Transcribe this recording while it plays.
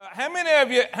How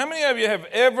many of you have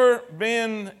ever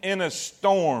been in a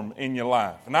storm in your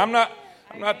life? And I'm not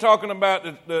talking about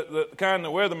the kind the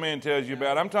weatherman tells you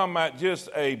about. I'm talking about just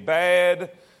a bad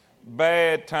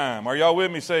time. Are y'all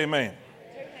with me? Say amen.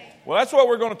 Well, that's what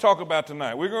we're going to talk about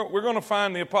tonight. We're going to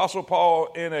find the Apostle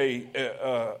Paul in a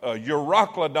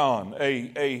Euroclydon,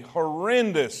 a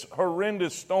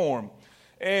horrendous storm.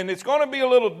 And it's going to be a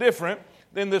little different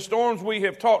than the storms we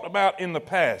have talked about in the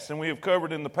past and we have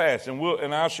covered in the past.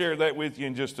 And I'll share that with you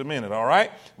in just a minute, all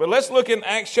right? But let's look in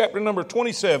Acts chapter number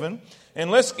 27, and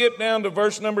let's skip down to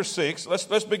verse number 6.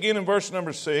 Let's begin in verse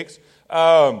number 6.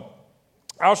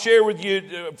 I'll share with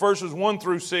you verses 1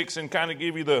 through 6 and kind of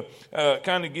give you the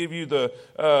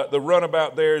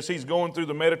runabout there as he's going through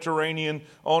the Mediterranean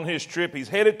on his trip. He's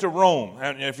headed to Rome.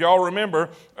 And if y'all remember,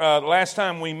 last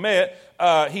time we met,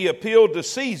 he appealed to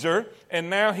Caesar, and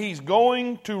now he's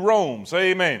going to Rome.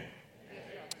 Say amen.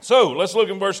 So let's look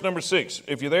in verse number 6.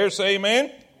 If you're there, say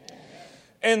amen.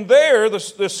 And there the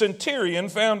centurion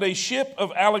found a ship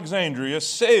of Alexandria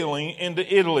sailing into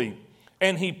Italy,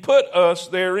 and he put us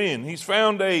therein. He's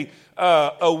found a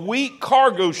wheat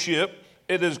cargo ship.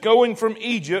 It is going from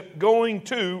Egypt, going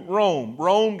to Rome.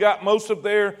 Rome got most of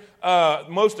their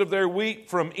wheat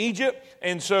from Egypt,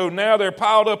 and so now they're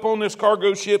piled up on this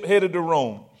cargo ship headed to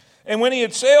Rome. And when he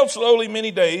had sailed slowly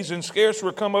many days and scarce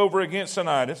were come over against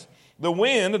Cnidus, the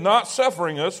wind not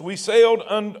suffering us, we sailed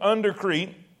under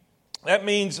Crete. That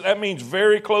means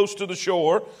very close to the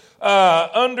shore,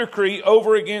 under Crete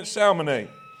over against Salmone.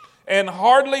 And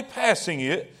hardly passing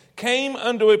it, came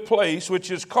unto a place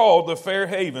which is called the Fair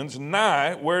Havens,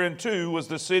 nigh whereunto was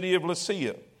the city of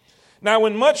Lasea. Now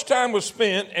when much time was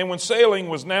spent, and when sailing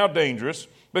was now dangerous,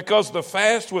 because the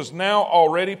fast was now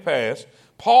already past,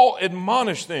 Paul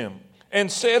admonished them,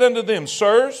 and said unto them,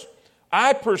 Sirs,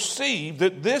 I perceive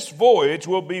that this voyage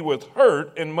will be with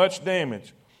hurt and much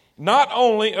damage, not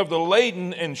only of the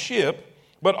laden and ship,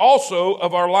 but also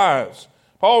of our lives.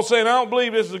 Paul's saying, I don't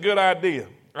believe this is a good idea.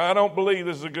 I don't believe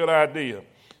this is a good idea.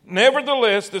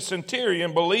 Nevertheless, the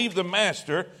centurion believed the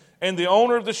master and the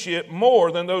owner of the ship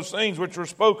more than those things which were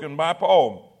spoken by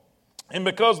Paul. And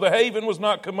because the haven was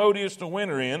not commodious to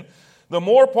winter in, the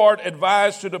more part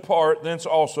advised to depart thence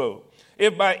also,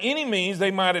 if by any means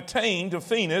they might attain to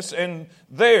Phoenix and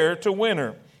there to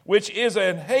winter, which is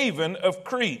an haven of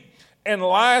Crete, and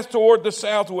lieth toward the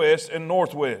southwest and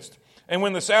northwest. And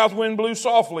when the south wind blew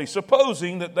softly,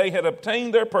 supposing that they had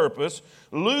obtained their purpose,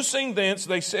 loosing thence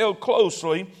they sailed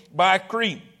closely by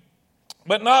Crete.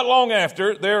 But not long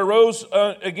after, there arose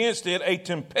against it a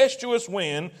tempestuous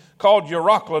wind called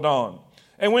Euroclydon.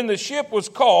 And when the ship was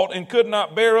caught and could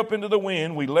not bear up into the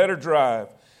wind, we let her drive.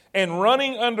 And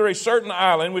running under a certain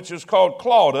island, which is called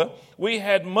Clauda, we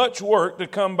had much work to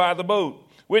come by the boat.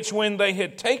 Which when they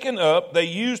had taken up, they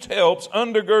used helps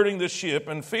undergirding the ship,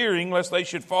 and fearing lest they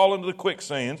should fall into the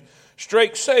quicksands,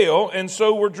 strake sail, and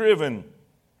so were driven.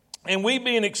 And we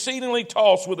being exceedingly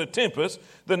tossed with a tempest,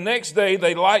 the next day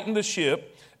they lightened the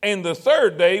ship, and the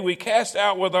third day we cast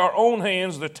out with our own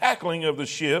hands the tackling of the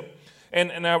ship.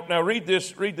 And now read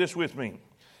this with me.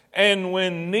 And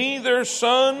when neither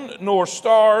sun nor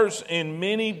stars in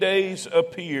many days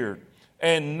appeared,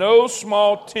 and no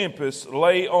small tempest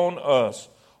lay on us,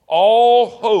 all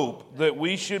hope that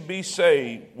we should be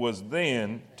saved was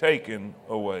then taken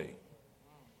away.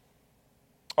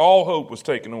 All hope was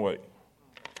taken away.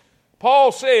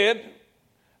 Paul said,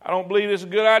 I don't believe this is a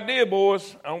good idea,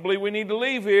 boys. I don't believe we need to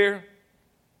leave here.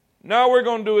 No, we're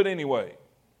going to do it anyway.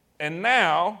 And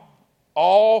now,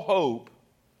 all hope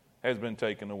has been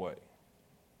taken away.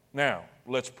 Now,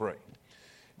 let's pray.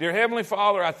 Dear Heavenly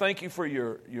Father, I thank you for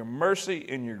your mercy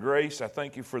and your grace. I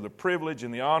thank you for the privilege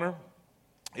and the honor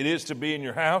it is to be in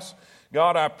your house.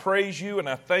 God, I praise you and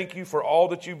I thank you for all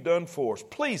that you've done for us.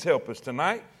 Please help us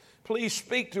tonight. Please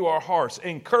speak to our hearts.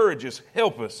 Encourage us.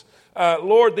 Help us.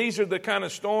 Lord, these are the kind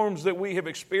of storms that we have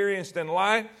experienced in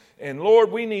life. And Lord,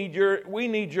 we need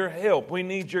your help. We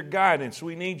need your guidance.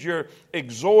 We need your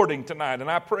exhorting tonight.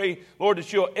 And I pray, Lord,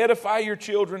 that you'll edify your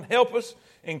children. Help us.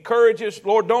 Encourage us.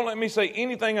 Lord, don't let me say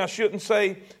anything I shouldn't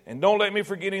say, and don't let me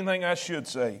forget anything I should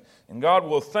say. And God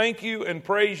will thank you and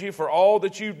praise you for all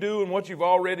that you do and what you've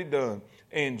already done.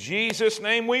 In Jesus'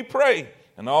 name we pray.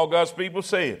 And all God's people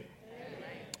say it.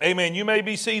 Amen. Amen. You may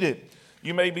be seated.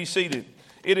 You may be seated.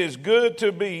 It is good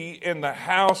to be in the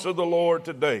house of the Lord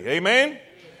today. Amen.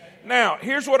 Now,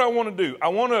 here's what I want to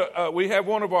do. We have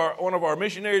one of our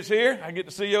missionaries here. I get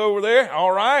to see you over there.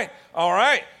 All right.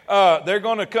 They're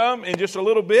going to come in just a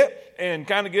little bit and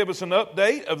kind of give us an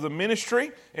update of the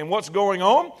ministry and what's going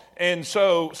on. And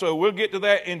so we'll get to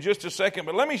that in just a second.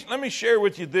 But let me share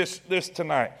with you this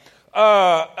tonight.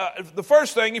 The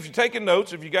first thing, if you're taking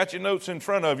notes, if you got your notes in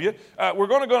front of you, we're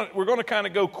going to kind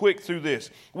of go quick through this.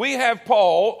 We have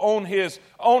Paul on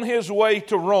his way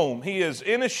to Rome. He is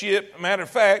in a ship. Matter of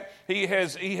fact, he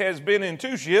has been in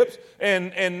 2 ships,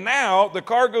 and now the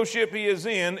cargo ship he is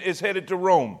in is headed to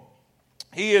Rome.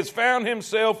 He has found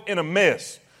himself in a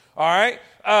mess. All right.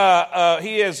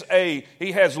 He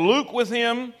has Luke with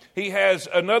him. He has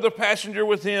another passenger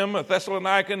with him, a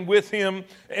Thessalonican with him,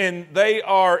 and they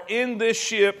are in this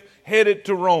ship headed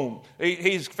to Rome.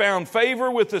 He's found favor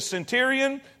with the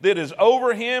centurion that is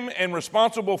over him and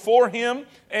responsible for him,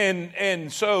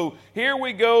 and so here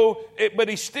we go, but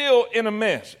he's still in a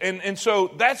mess. And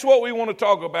so that's what we want to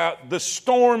talk about, the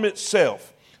storm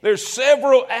itself. There's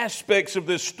several aspects of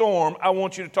this storm I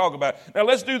want you to talk about. Now,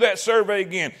 let's do that survey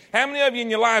again. How many of you in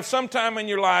your life, sometime in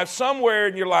your life, somewhere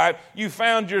in your life, you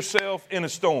found yourself in a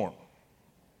storm?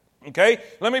 Okay?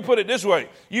 Let me put it this way.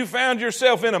 You found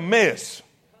yourself in a mess.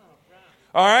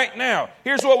 All right? Now,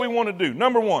 here's what we want to do.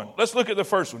 Number one, let's look at the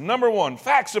first one. Number one,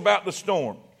 facts about the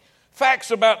storm. Facts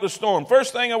about the storm.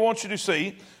 First thing I want you to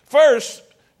see, first,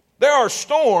 there are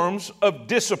storms of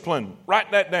discipline. Write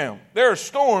that down. There are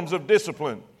storms of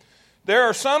discipline. There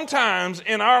are some times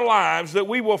in our lives that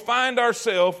we will find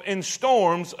ourselves in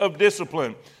storms of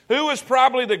discipline. Who is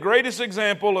probably the greatest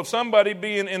example of somebody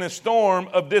being in a storm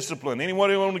of discipline?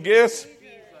 Anyone want to guess?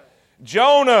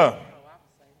 Jonah.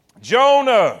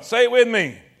 Jonah. Say it with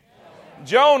me.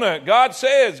 Jonah. God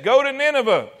says, go to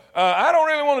Nineveh. I don't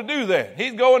really want to do that.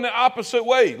 He's going the opposite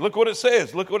way. Look what it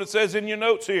says. Look what it says in your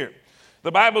notes here.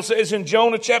 The Bible says in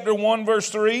Jonah chapter 1 verse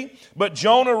 3, but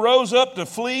Jonah rose up to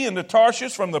flee into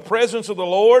Tarshish from the presence of the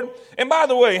Lord. And by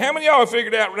the way, how many of y'all have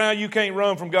figured out now you can't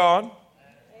run from God?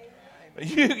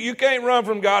 You can't run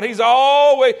from God. He's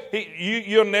always,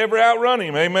 you'll never outrun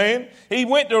him. Amen. He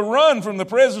went to run from the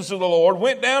presence of the Lord,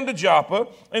 went down to Joppa,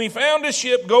 and he found a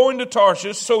ship going to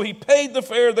Tarshish. So he paid the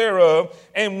fare thereof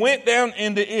and went down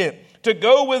into it to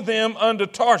go with them unto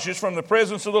Tarshish from the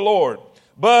presence of the Lord.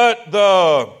 But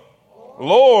the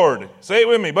Lord, say it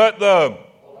with me, but the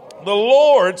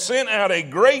Lord sent out a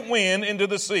great wind into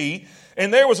the sea,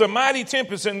 and there was a mighty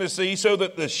tempest in the sea, so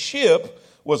that the ship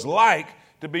was like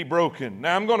to be broken.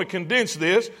 Now, I'm going to condense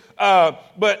this,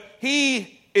 but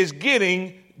he is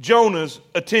getting Jonah's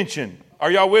attention.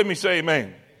 Are y'all with me? Say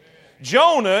amen.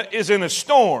 Jonah is in a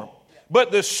storm,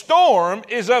 but the storm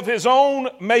is of his own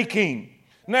making.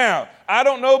 Now, I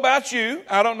don't know about you.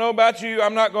 I'm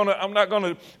not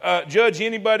going to judge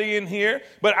anybody in here,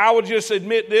 but I will just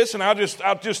admit this, and I'll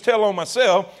just tell on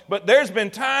myself. But there's been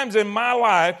times in my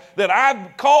life that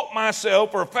I've caught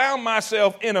myself or found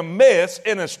myself in a mess,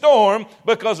 in a storm,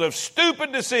 because of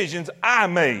stupid decisions I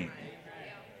made.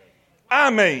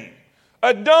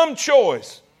 A dumb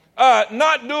choice.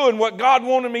 Not doing what God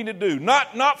wanted me to do,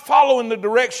 not following the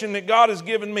direction that God has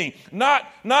given me, not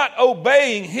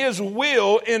obeying His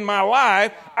will in my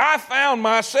life. I found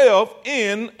myself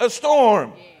in a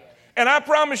storm. And I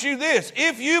promise you this,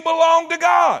 if you belong to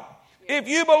God and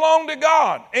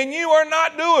you are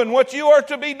not doing what you are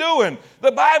to be doing,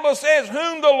 the Bible says,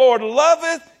 whom the Lord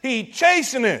loveth, He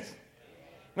chasteneth.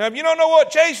 Now, if you don't know what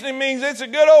chastening means, it's a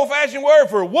good old-fashioned word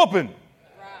for whooping.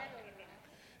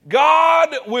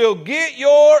 God will get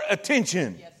your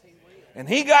attention. Yes, He will. And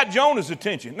He got Jonah's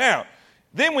attention. Now,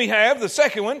 then we have the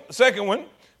second one.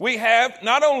 We have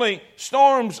not only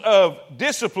storms of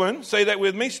discipline, say that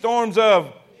with me,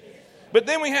 but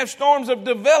then we have storms of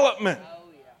development.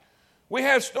 We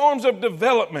have storms of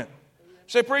development.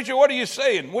 Say, preacher, what are you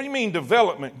saying? What do you mean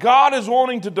development? God is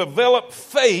wanting to develop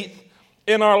faith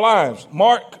in our lives.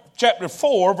 Mark chapter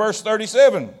 4, verse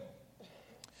 37.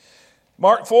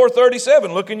 Mark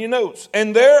 4:37, look in your notes.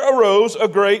 And there arose a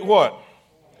great what?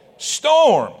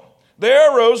 Storm.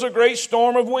 There arose a great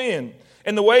storm of wind,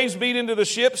 and the waves beat into the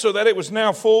ship so that it was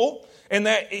now full, and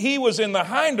that he was in the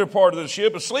hinder part of the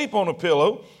ship, asleep on a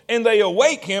pillow. And they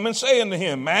awake him and say unto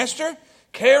him, Master,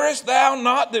 carest thou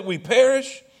not that we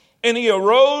perish? And he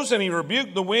arose and he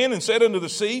rebuked the wind and said unto the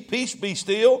sea, Peace, be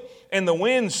still. And the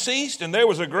wind ceased, and there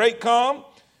was a great calm.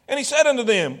 And he said unto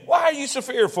them, Why are ye so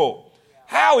fearful?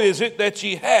 How is it that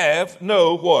ye have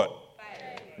no what?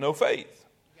 Faith. No faith.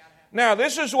 Now,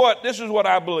 this is what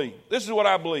I believe.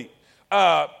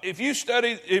 If you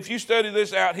study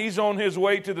this out, he's on his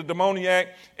way to the demoniac,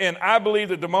 and I believe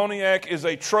the demoniac is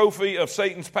a trophy of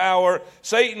Satan's power.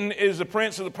 Satan is the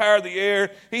prince of the power of the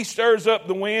air. He stirs up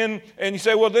the wind, and you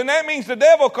say, well, then that means the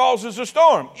devil causes a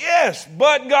storm. Yes,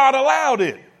 but God allowed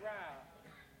it.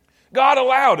 God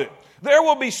allowed it. There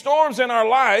will be storms in our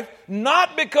life,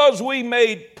 not because we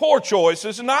made poor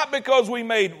choices, not because we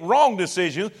made wrong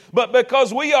decisions, but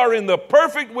because we are in the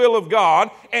perfect will of God,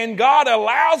 and God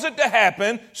allows it to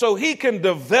happen so He can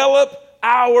develop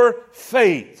our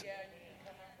faith.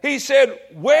 He said,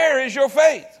 where is your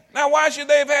faith? Now, why should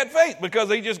they have had faith? Because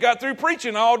they just got through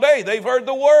preaching all day. They've heard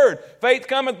the word. Faith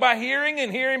cometh by hearing,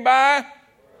 and hearing by...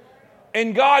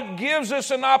 And God gives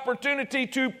us an opportunity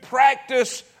to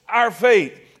practice our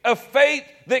faith. A faith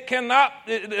that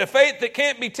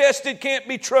can't be tested, can't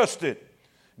be trusted.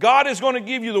 God is going to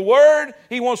give you the word.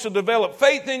 He wants to develop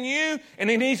faith in you, and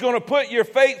then He's going to put your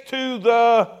faith to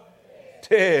the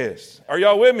test. Are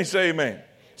y'all with me? Say amen.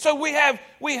 So we have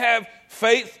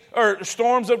faith or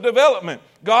storms of development.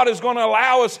 God is going to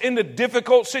allow us into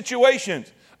difficult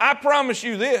situations. I promise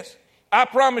you this,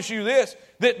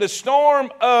 that the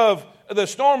storm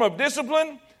of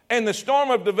discipline and the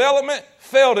storm of development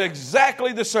felt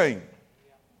exactly the same.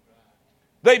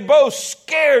 They both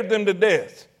scared them to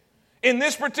death. In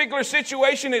this particular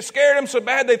situation, it scared them so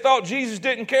bad they thought Jesus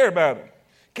didn't care about them.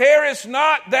 Carest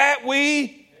not that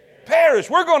we perish.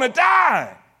 We're going to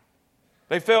die.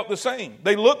 They felt the same.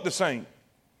 They looked the same.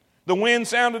 The wind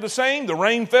sounded the same. The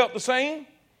rain felt the same.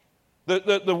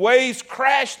 The waves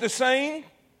crashed the same.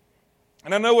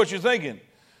 And I know what you're thinking.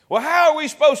 Well, how are we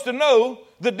supposed to know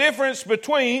the difference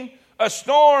between a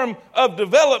storm of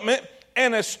development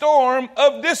and a storm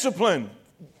of discipline?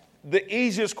 The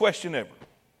easiest question ever.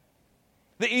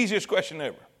 The easiest question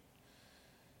ever.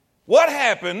 What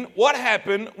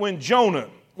happened when Jonah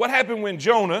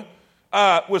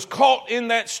was caught in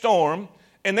that storm,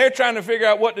 and they're trying to figure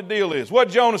out what the deal is? What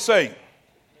did Jonah say?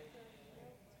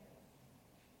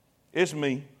 It's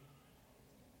me.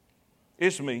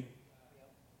 It's me.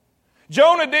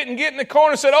 Jonah didn't get in the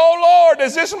corner and said, oh, Lord,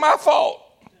 is this my fault?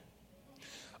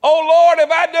 Oh, Lord,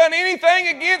 have I done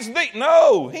anything against thee?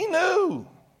 No, he knew.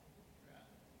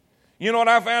 You know what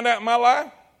I found out in my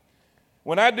life?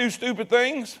 When I do stupid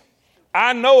things,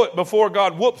 I know it before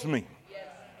God whoops me.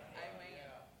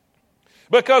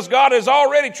 Because God has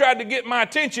already tried to get my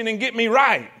attention and get me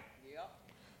right.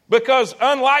 Because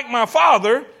unlike my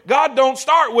father, God don't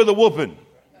start with a whooping.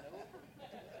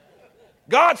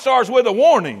 God starts with a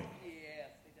warning.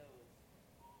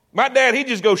 My dad, he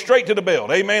just goes straight to the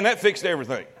belt. Amen. That fixed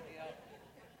everything.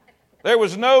 There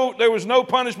was no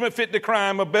punishment fit the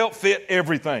crime. A belt fit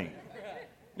everything.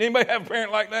 Anybody have a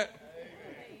parent like that?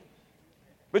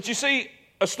 But you see,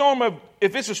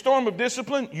 if it's a storm of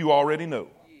discipline, you already know.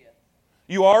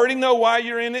 You already know why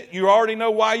you're in it. You already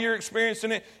know why you're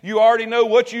experiencing it. You already know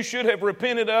what you should have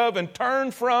repented of and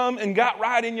turned from and got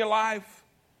right in your life.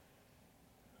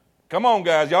 Come on,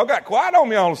 guys. Y'all got quiet on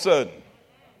me all of a sudden.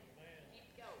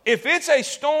 If it's a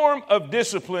storm of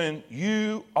discipline,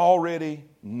 you already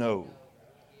know.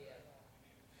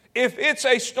 If it's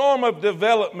a storm of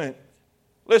development,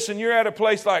 listen, you're at a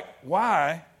place like,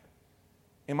 why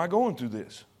am I going through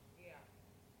this?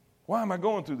 Why am I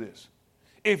going through this?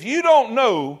 If you don't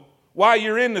know why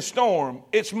you're in the storm,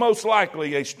 it's most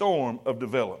likely a storm of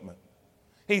development.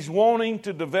 He's wanting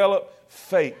to develop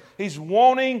faith. He's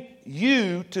wanting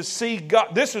you to see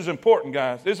God. This is important,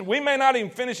 guys. We may not even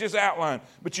finish this outline,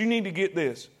 but you need to get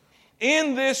this.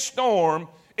 In this storm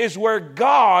is where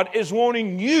God is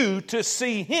wanting you to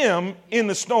see Him in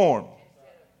the storm.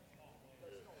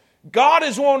 God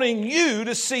is wanting you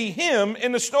to see Him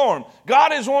in the storm.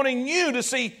 God is wanting you to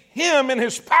see Him in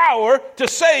His power to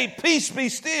say, peace be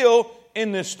still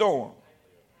in this storm.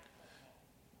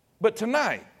 But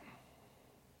tonight,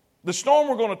 the storm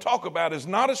we're going to talk about is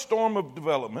not a storm of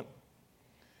development.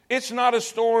 It's not a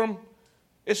storm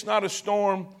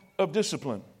of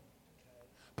discipline.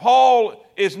 Paul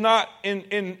is not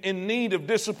in need of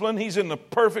discipline. He's in the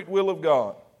perfect will of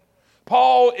God.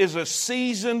 Paul is a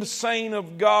seasoned saint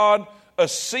of God, a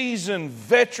seasoned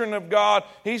veteran of God.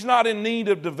 He's not in need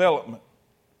of development.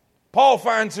 Paul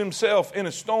finds himself in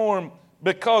a storm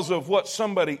because of what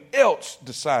somebody else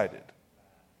decided,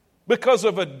 because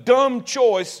of a dumb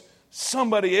choice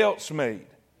somebody else made.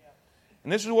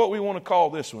 And this is what we want to call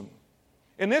this one.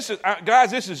 And this is,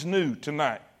 guys, this is new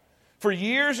tonight. For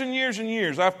years and years and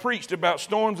years, I've preached about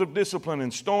storms of discipline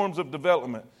and storms of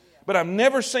development, but I've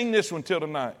never seen this one till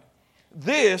tonight.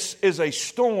 This is a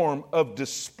storm of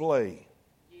display.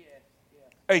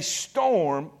 A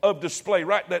storm of display.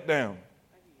 Write that down.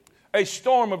 A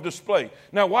storm of display.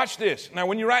 Now watch this. Now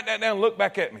when you write that down, look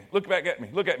back at me. Look back at me.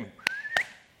 Look at me.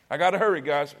 I got to hurry,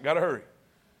 guys. I got to hurry.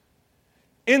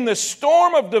 In the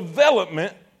storm of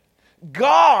development,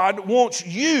 God wants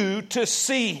you to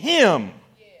see Him.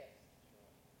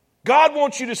 God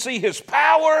wants you to see his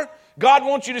power. God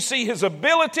wants you to see his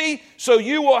ability, so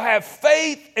you will have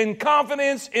faith and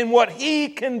confidence in what he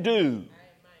can do.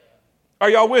 Are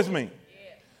y'all with me?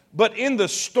 But in the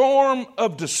storm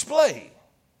of display,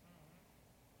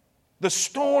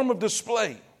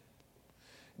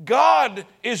 God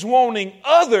is wanting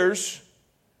others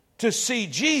to see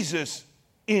Jesus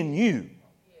in you.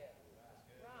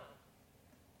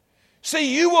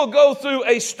 See, you will go through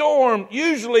a storm,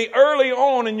 usually early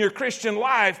on in your Christian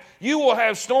life, you will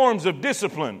have storms of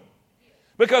discipline.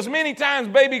 Because many times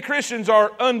baby Christians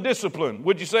are undisciplined.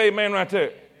 Would you say amen right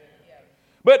there?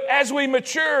 But as we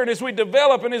mature and as we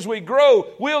develop and as we grow,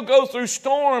 we'll go through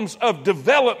storms of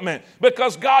development,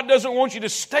 because God doesn't want you to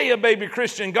stay a baby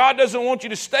Christian. God doesn't want you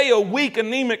to stay a weak,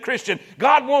 anemic Christian.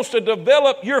 God wants to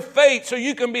develop your faith so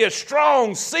you can be a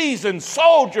strong, seasoned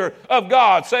soldier of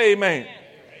God. Say amen.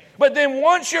 But then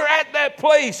once you're at that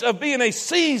place of being a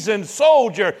seasoned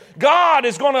soldier, God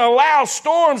is going to allow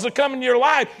storms to come in your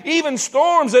life, even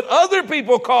storms that other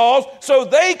people cause, so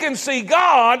they can see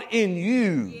God in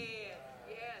you.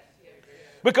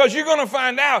 Because you're going to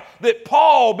find out that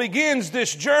Paul begins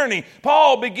this journey.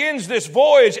 Paul begins this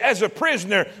voyage as a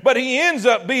prisoner, but he ends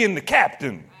up being the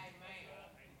captain.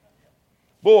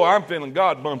 Boy, I'm feeling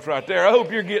God bumps right there. I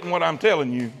hope you're getting what I'm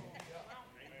telling you.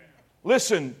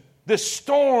 Listen, this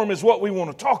storm is what we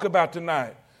want to talk about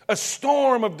tonight. A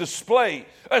storm of display.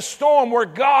 A storm where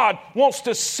God wants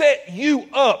to set you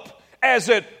up as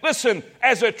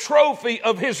a trophy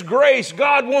of his grace.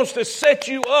 God wants to set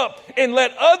you up and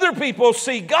let other people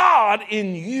see God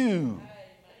in you.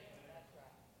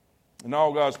 And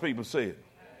all God's people see it.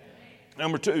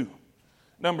 Number two,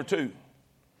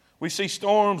 we see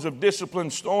storms of discipline,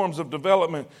 storms of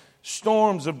development,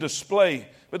 storms of display.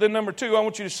 But then number two, I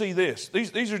want you to see this.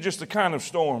 These are just the kind of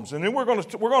storms. And then we're going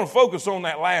to focus on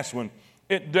that last one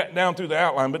down through the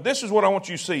outline. But this is what I want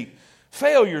you to see.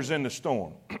 Failures in the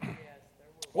storm.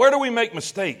 Where do we make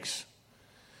mistakes?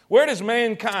 Where does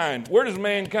mankind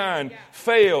fail?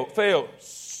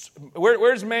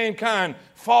 Where does mankind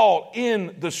fall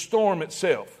in the storm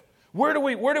itself? Where do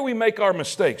we make our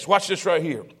mistakes? Watch this right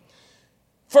here.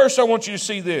 First, I want you to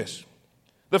see this.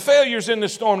 The failures in the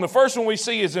storm. The first one we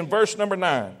see is in verse number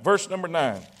 9. Verse number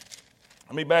 9.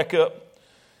 Let me back up.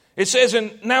 It says,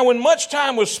 "And now when much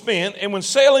time was spent, and when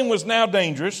sailing was now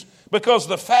dangerous, because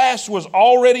the fast was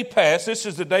already past," this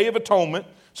is the Day of Atonement,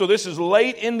 so this is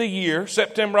late in the year,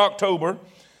 September, October,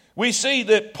 we see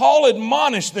that Paul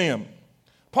admonished them.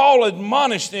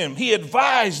 He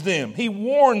advised them. He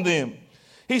warned them.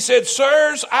 He said,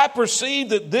 "Sirs, I perceive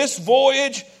that this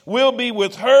voyage will be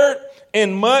with hurt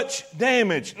and much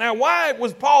damage." Now, why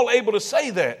was Paul able to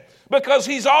say that? Because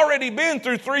he's already been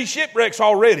through 3 shipwrecks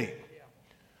already.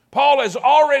 Paul has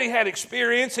already had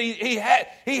experience. He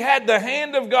had the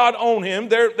hand of God on him.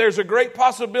 There's a great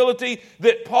possibility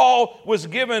that Paul was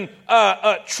given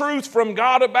a truth from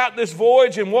God about this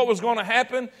voyage and what was going to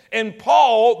happen. And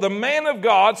Paul, the man of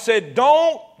God, said,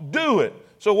 "Don't do it."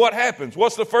 So what happens?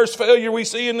 What's the first failure we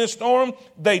see in this storm?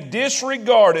 They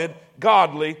disregarded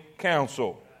godly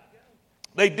counsel.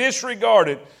 They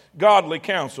disregarded godly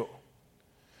counsel.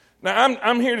 Now,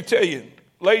 I'm here to tell you,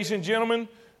 ladies and gentlemen,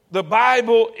 the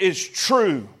Bible is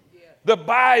true. The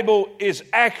Bible is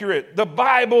accurate. The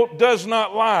Bible does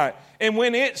not lie. And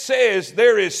when it says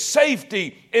there is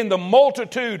safety in the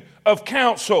multitude of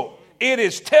counsel, it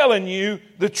is telling you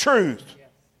the truth.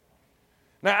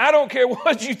 Now, I don't care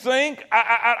what you think.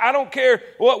 I don't care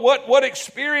what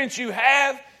experience you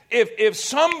have. If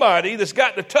somebody that's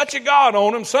got the touch of God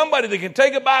on them, somebody that can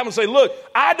take a Bible and say, "Look,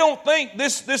 I don't think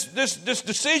this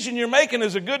decision you're making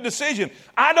is a good decision.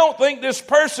 I don't think this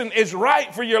person is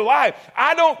right for your life.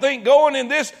 I don't think going in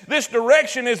this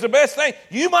direction is the best thing."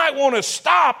 You might want to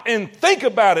stop and think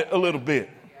about it a little bit.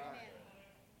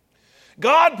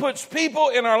 God puts people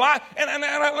in our life,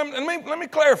 and let me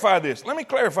clarify this.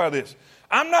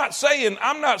 I'm not saying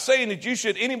that you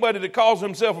should, anybody that calls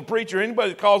himself a preacher, anybody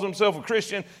that calls himself a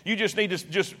Christian, you just need to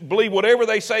just believe whatever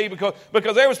they say,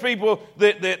 because there was people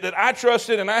that I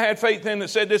trusted and I had faith in that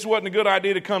said this wasn't a good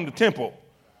idea to come to temple.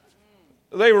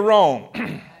 They were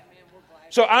wrong.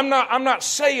 So I'm not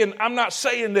saying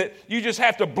that you just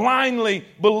have to blindly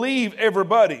believe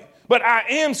everybody, but I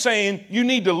am saying you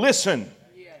need to listen.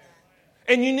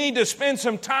 And you need to spend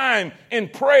some time in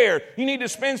prayer. You need to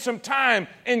spend some time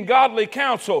in godly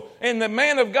counsel. And the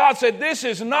man of God said, "This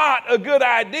is not a good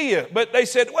idea." But they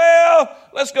said, "Well,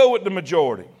 let's go with the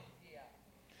majority."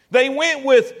 They went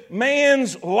with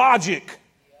man's logic.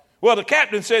 Well, the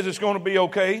captain says it's going to be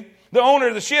okay. The owner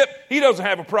of the ship, he doesn't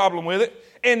have a problem with it.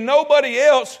 And nobody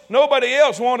else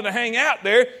wanted to hang out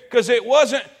there because it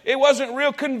wasn't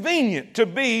real convenient to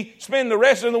spend the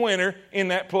rest of the winter in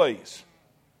that place.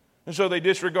 And so they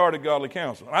disregarded godly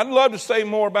counsel. I'd love to say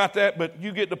more about that, but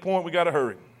you get the point. We got to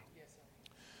hurry.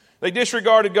 They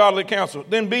disregarded godly counsel.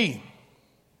 Then B.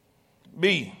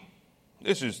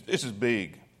 This is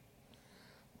big.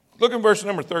 Look at verse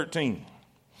number 13.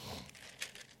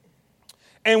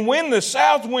 And when the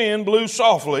south wind blew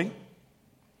softly,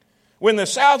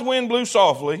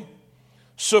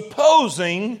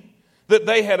 supposing that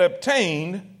they had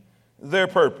obtained their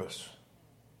purpose,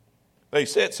 they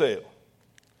set sail.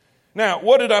 Now,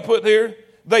 what did I put there?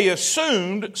 They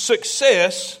assumed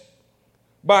success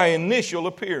by initial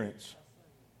appearance.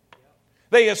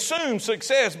 They assumed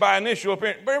success by initial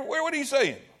appearance. What are you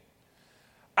saying?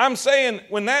 I'm saying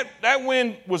when that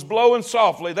wind was blowing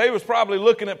softly, they was probably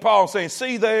looking at Paul and saying,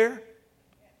 see there,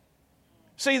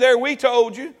 we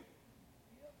told you.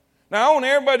 Now, I want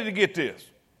everybody to get this.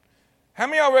 How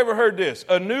many of y'all have ever heard this?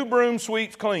 A new broom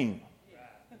sweeps clean.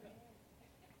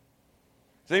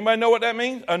 Does anybody know what that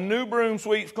means? A new broom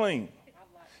sweeps clean.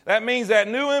 That means that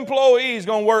new employee is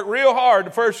going to work real hard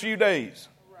the first few days.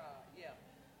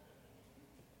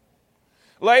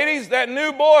 Ladies, that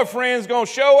new boyfriend is going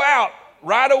to show out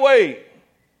right away.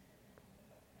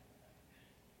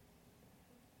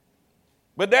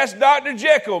 But that's Dr.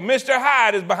 Jekyll. Mr.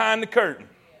 Hyde is behind the curtain.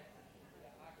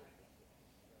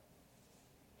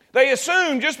 They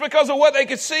assume just because of what they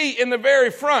could see in the very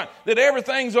front that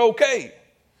everything's okay.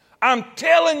 I'm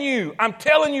telling you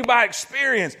by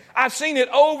experience. I've seen it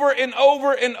over and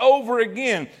over and over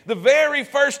again. The very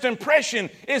first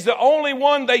impression is the only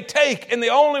one they take and the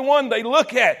only one they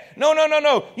look at. No.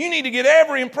 You need to get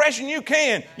every impression you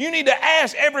can. You need to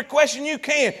ask every question you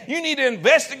can. You need to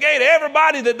investigate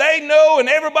everybody that they know and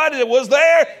everybody that was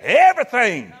there.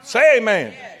 Everything. Say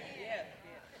amen.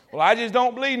 Well, I just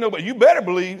don't believe nobody. You better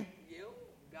believe.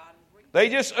 They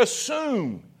just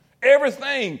assume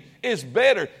everything is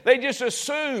better. They just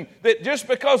assume that just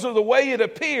because of the way it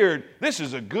appeared, this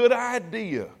is a good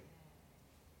idea.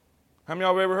 How many of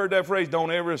y'all have ever heard that phrase, don't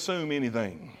ever assume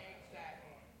anything?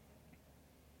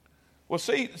 Well,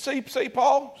 see,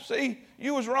 Paul,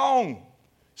 you was wrong.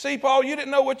 See, Paul, you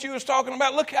didn't know what you was talking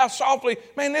about. Look how softly,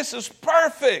 man, this is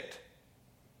perfect.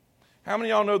 How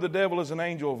many of y'all know the devil is an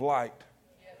angel of light?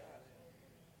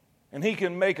 And he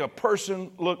can make a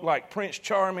person look like Prince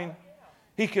Charming.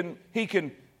 He can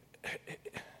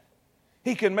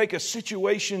make a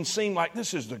situation seem like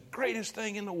this is the greatest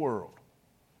thing in the world.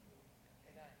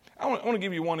 I want to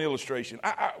give you one illustration.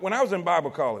 When I was in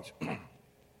Bible college,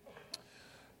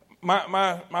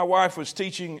 my wife was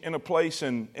teaching in a place,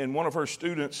 and one of her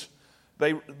students,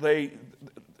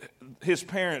 his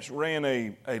parents ran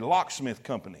a locksmith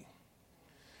company.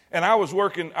 And I was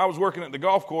working at the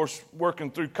golf course, working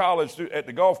through college at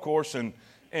the golf course, and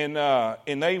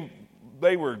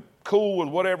they were cool with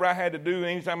whatever I had to do.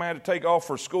 Anytime I had to take off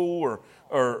for school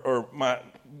or my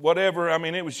whatever, I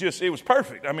mean, it was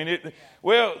perfect. I mean,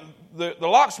 the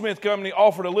locksmith company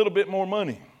offered a little bit more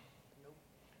money.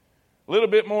 A little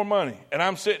bit more money. And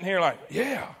I'm sitting here like,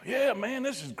 yeah, man,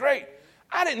 this is great.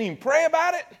 I didn't even pray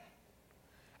about it.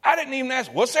 I didn't even ask,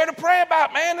 what's there to pray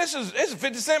about, man? This is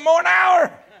 50 cents more an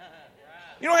hour.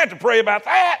 You don't have to pray about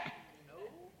that.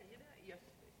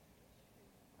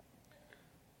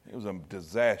 It was a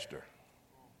disaster.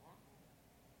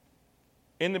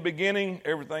 In the beginning,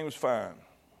 everything was fine.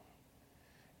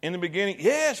 In the beginning,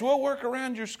 yes, we'll work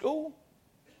around your school.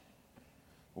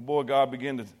 Well, boy, God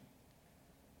began to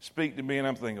speak to me, and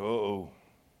I'm thinking, uh-oh.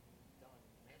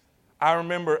 I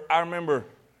remember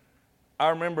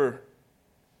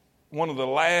one of the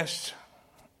last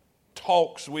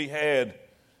talks we had.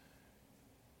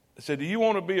 I said, do you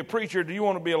want to be a preacher or do you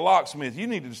want to be a locksmith? You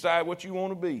need to decide what you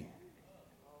want to be.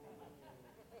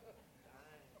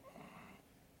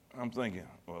 I'm thinking,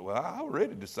 well, I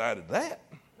already decided that.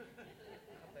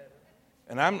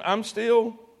 And I'm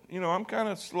still, I'm kind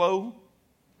of slow.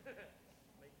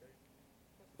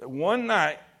 One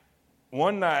night,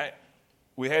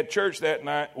 we had church that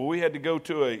night. Well, we had to go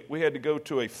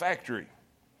to a factory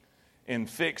and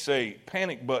fix a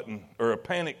panic button or a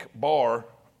panic bar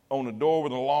on the door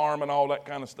with an alarm and all that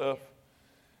kind of stuff.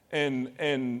 And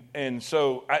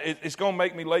so it's going to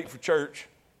make me late for church,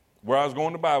 where I was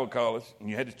going to Bible college, and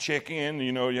you had to check in,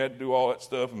 you had to do all that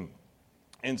stuff.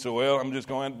 And so, well, I'm just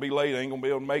going to have to be late. I ain't going to be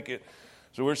able to make it.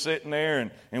 So we're sitting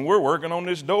there, and we're working on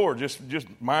this door, just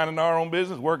minding our own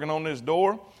business, working on this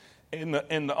door. And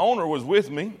the owner was with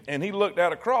me, and he looked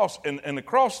out across, and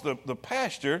across the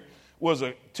pasture was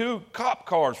two cop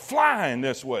cars flying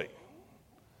this way.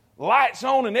 Lights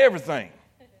on and everything.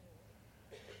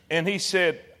 And he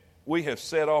said, we have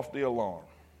set off the alarm.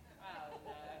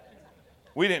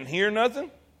 We didn't hear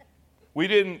nothing.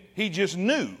 He just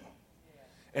knew.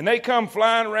 And they come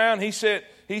flying around. He said,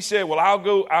 well, I'll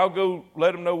go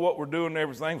let them know what we're doing and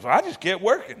everything. So I just kept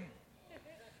working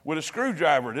with a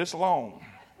screwdriver this long,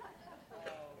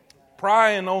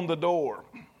 prying on the door.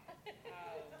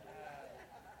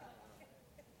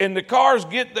 And the cars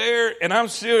get there, and I'm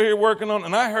still here working on it,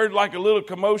 and I heard like a little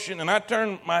commotion, and I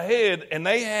turned my head, and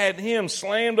they had him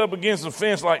slammed up against the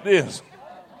fence like this.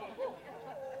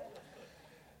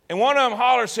 And one of them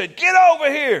hollered, said, "Get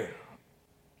over here."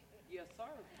 Yes, sir.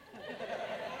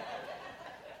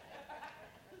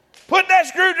 Put that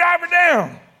screwdriver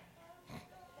down.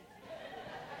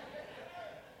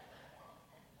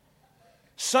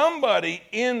 Somebody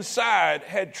inside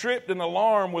had tripped an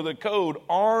alarm with a code,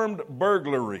 armed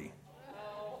burglary.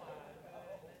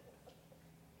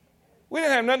 We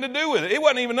didn't have nothing to do with it. It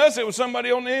wasn't even us. It was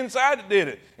somebody on the inside that did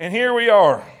it. And here we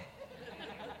are.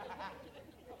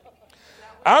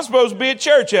 I was supposed to be at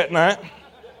church that night.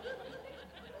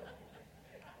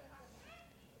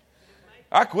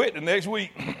 I quit the next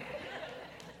week.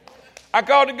 I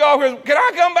called the golf course. Can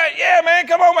I come back? Yeah, man,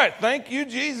 come on back. Thank you,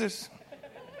 Jesus.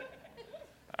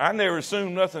 I never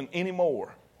assume nothing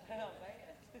anymore.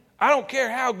 I don't care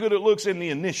how good it looks in the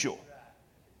initial.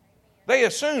 They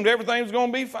assumed everything was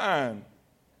going to be fine.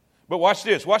 But watch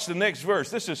this. Watch the next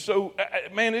verse. This is so,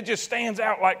 man, it just stands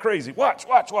out like crazy. Watch.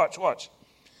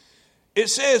 It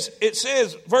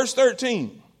says, verse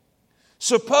 13,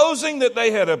 supposing that they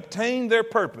had obtained their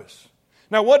purpose.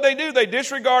 Now, what they do, they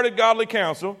disregarded godly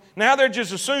counsel. Now they're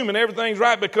just assuming everything's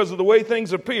right because of the way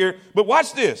things appear. But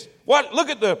watch this. Look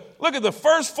at the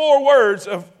first 4 words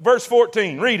of verse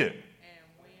 14. Read it.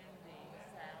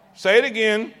 Say it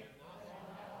again.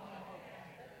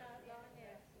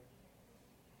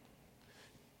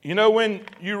 You know when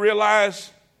you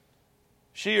realize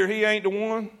she or he ain't the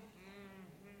one?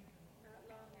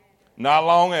 Not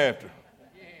long after.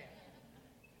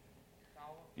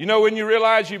 You know when you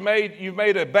realize you've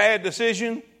made a bad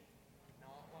decision?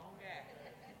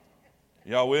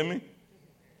 Y'all with me?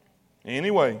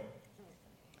 Anyway.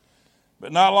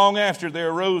 But not long after,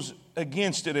 there arose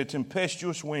against it a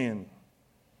tempestuous wind.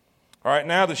 All right,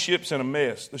 now the ship's in a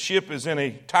mess. The ship is in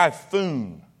a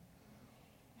typhoon.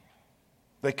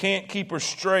 They can't keep her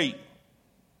straight.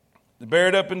 They bear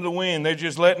it up into the wind. They're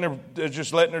just letting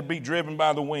her be driven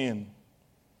by the wind.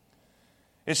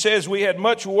 It says we had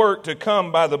much work to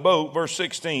come by the boat, verse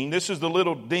 16. This is the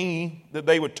little dinghy that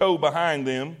they would tow behind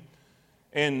them.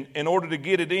 And in order to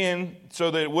get it in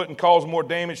so that it wouldn't cause more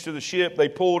damage to the ship, they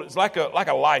pulled, it's like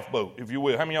a lifeboat, if you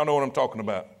will. How many of y'all know what I'm talking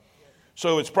about?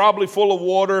 So it's probably full of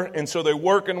water, and so they're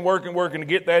working to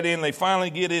get that in. They finally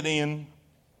get it in.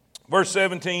 Verse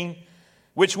 17,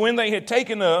 which when they had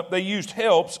taken up, they used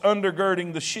helps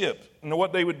undergirding the ship. And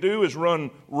what they would do is run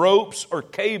ropes or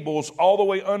cables all the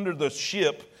way under the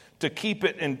ship to keep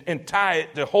it and tie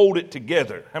it, to hold it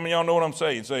together. How many of y'all know what I'm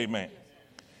saying? Say amen.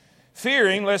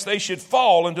 Fearing lest they should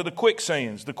fall into the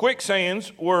quicksands. The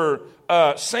quicksands were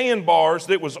sandbars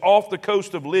that was off the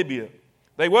coast of Libya.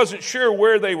 They wasn't sure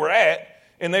where they were at,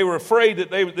 and they were afraid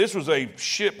that this was a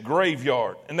ship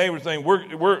graveyard. And they were thinking,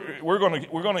 we're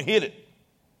going to hit it.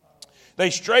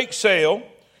 They strake sail.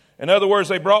 In other words,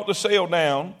 they brought the sail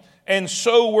down, and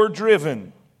so were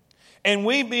driven. And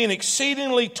we being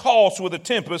exceedingly tossed with a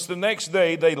tempest, the next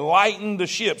day they lightened the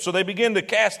ship. So they began to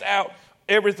cast out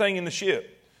everything in the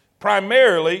ship.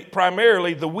 Primarily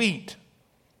the wheat.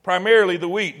 Primarily the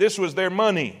wheat. This was their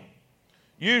money.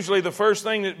 Usually the first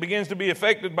thing that begins to be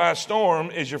affected by a storm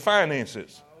is your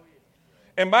finances.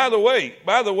 And by the way,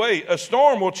 a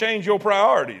storm will change your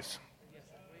priorities.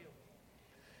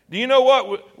 Do you know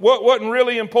what wasn't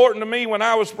really important to me when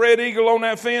I was spread eagle on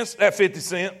that fence? That 50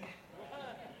 cent.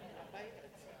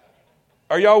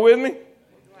 Are y'all with me?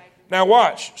 Now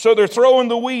watch. So they're throwing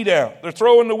the weed out. They're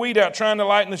throwing the weed out, trying to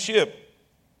lighten the ship.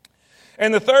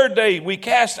 And the third day, we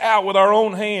cast out with our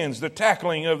own hands the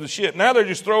tackling of the ship. Now they're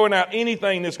just throwing out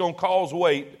anything that's going to cause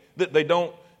weight that they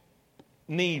don't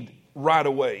need right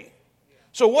away.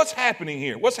 So what's happening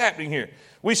here?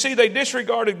 We see they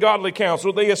disregarded godly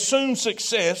counsel. They assumed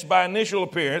success by initial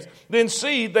appearance. Then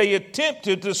see, they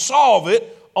attempted to solve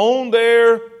it on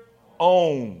their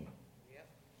own.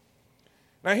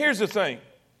 Now here's the thing.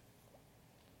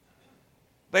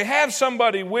 They have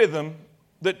somebody with them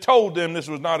that told them this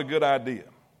was not a good idea.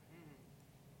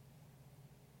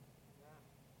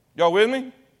 Y'all with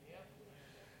me?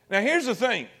 Now here's the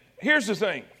thing.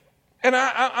 And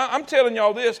I'm telling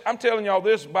y'all this.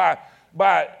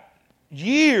 By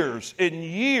years and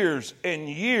years and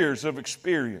years of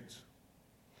experience.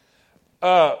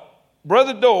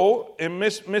 Brother Dole and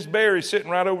Miss Barry sitting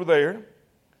right over there.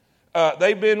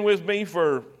 They've been with me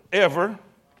forever.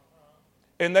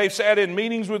 And they've sat in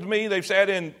meetings with me. They've sat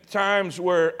in times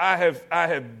where I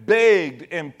have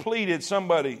begged and pleaded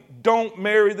somebody, don't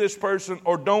marry this person,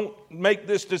 or don't make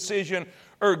this decision,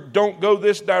 or don't go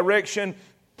this direction.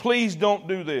 Please don't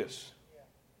do this.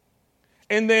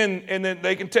 And then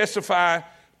they can testify.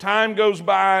 Time goes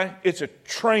by. It's a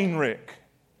train wreck.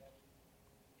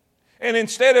 And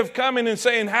instead of coming and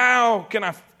saying,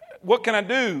 what can I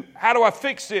do? How do I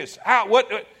fix this?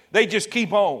 They just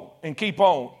keep on and keep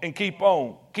on and keep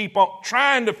on,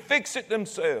 trying to fix it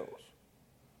themselves.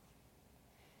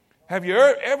 Have you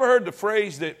ever heard the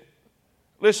phrase that,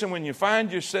 listen, when you find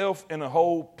yourself in a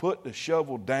hole, put the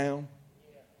shovel down?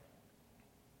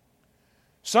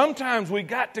 Sometimes we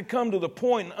got to come to the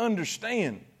point and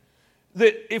understand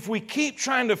that if we keep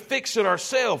trying to fix it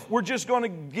ourselves, we're just going to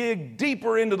dig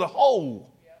deeper into the hole.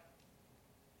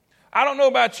 I don't know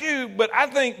about you, but I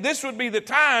think this would be the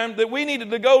time that we needed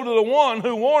to go to the one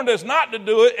who warned us not to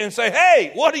do it and say,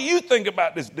 hey, what do you think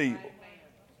about this deal?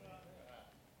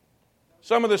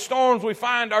 Some of the storms we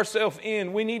find ourselves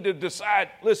in, we need to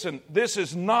decide, listen, this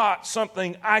is not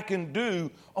something I can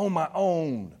do on my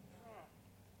own.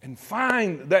 And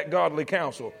find that godly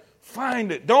counsel.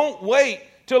 Find it. Don't wait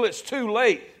till it's too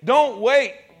late. Don't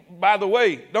wait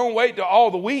till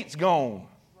all the wheat's gone.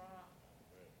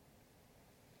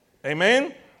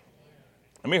 Amen?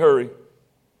 Let me hurry.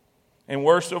 And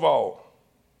worst of all,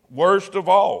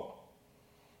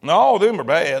 now all of them are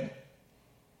bad,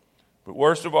 but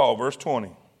worst of all, verse 20.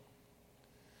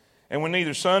 And when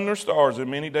neither sun nor stars in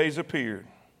many days appeared,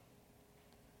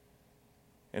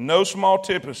 and no small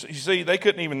tempest, you see, they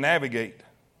couldn't even navigate.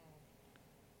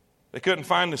 They couldn't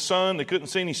find the sun. They couldn't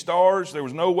see any stars. There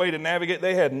was no way to navigate.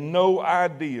 They had no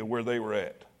idea where they were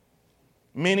at.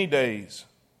 Many days.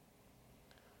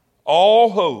 All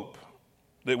hope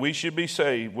that we should be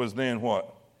saved was then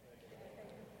what?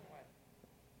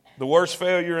 The worst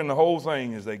failure in the whole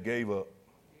thing is they gave up.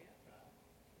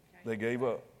 They gave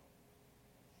up.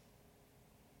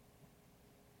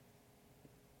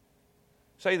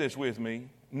 Say this with me.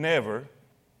 Never.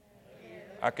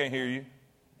 I can't hear you.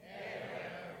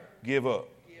 Give up.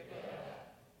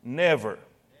 Never.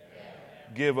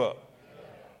 Give up.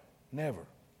 Never.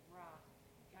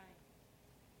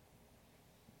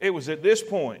 It was at this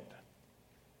point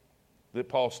that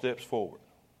Paul steps forward.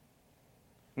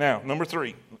 Now, number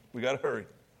 3. We got to hurry.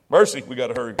 Mercy, we got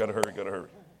to hurry.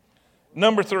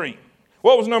 Number 3.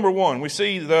 What was number 1? We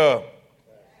see all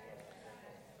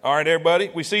right,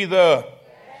 everybody. We see the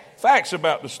facts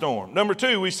about the storm. Number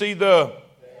 2, we see the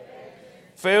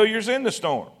failures in the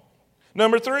storm.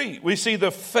 Number 3, we see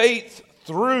the faith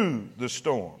through the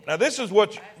storm. Now, this is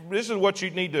what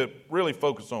you need to really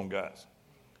focus on, guys.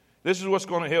 This is what's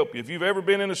going to help you. If you've ever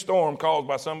been in a storm caused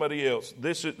by somebody else,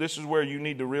 this is where you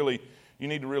need to really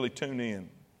tune in.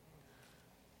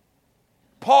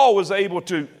 Paul was able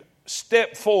to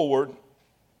step forward,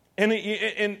 and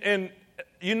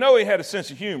you know he had a sense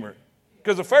of humor,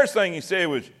 because the first thing he said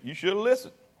was, "You should have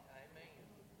listened.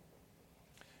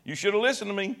 You should have listened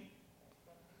to me.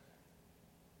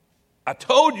 I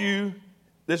told you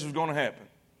this was going to happen."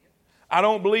 I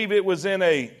don't believe it was in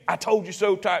a "I told you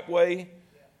so" type way.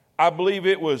 I believe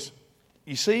it was,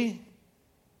 you see,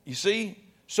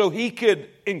 so he could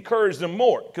encourage them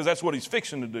more, because that's what he's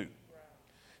fixing to do.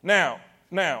 Now,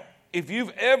 if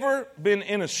you've ever been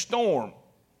in a storm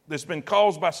that's been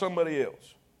caused by somebody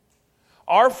else,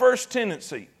 our first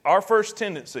tendency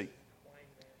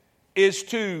is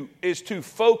to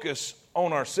focus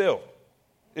on ourselves.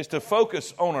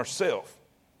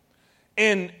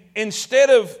 And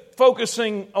instead of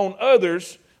focusing on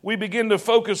others, we begin to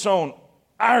focus on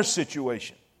our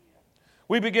situation.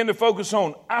 We begin to focus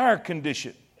on our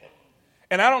condition.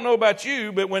 And I don't know about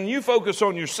you, but when you focus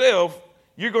on yourself,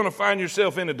 you're going to find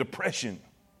yourself in a depression.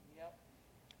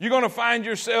 You're going to find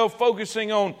yourself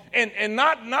focusing on, and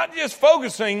not just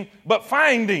focusing, but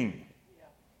finding.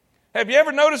 Have you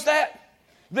ever noticed that?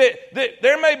 That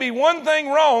there may be one thing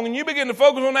wrong, and you begin to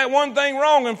focus on that one thing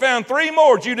wrong and found 3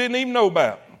 more that you didn't even know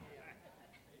about.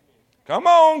 Come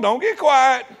on, don't get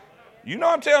quiet. You know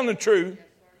I'm telling the truth.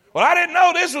 Well, I didn't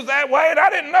know this was that way, and I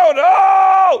didn't know.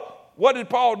 Oh! What did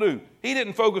Paul do? He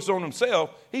didn't focus on himself.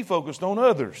 He focused on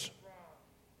others.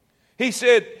 He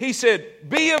said,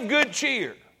 be of good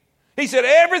cheer. He said,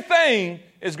 everything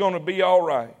is going to be all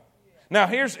right. Now,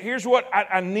 here's what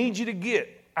I need you to get.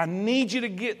 I need you to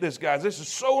get this, guys. This is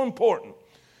so important.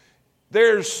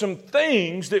 There's some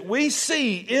things that we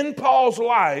see in Paul's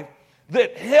life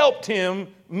that helped him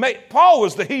make. Paul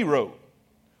was the hero.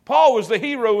 Paul was the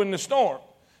hero in the storm.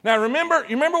 Now remember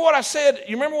what I said?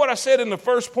 You remember what I said in the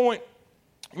first point?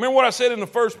 Remember what I said in the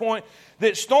first point?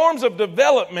 That storms of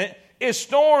development is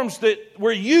storms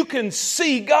where you can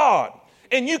see God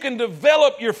and you can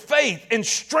develop your faith and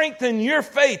strengthen your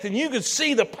faith and you can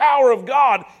see the power of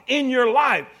God in your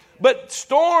life. But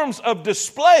storms of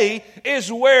display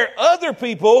is where other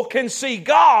people can see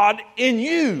God in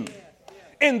you.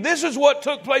 And this is what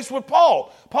took place with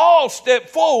Paul. Paul stepped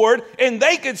forward and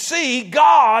they could see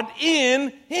God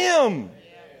in him.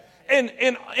 And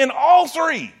in all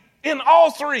three, and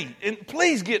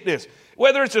please get this,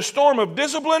 whether it's a storm of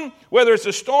discipline, whether it's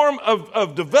a storm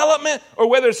of development, or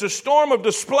whether it's a storm of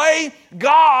display,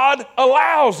 God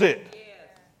allows it.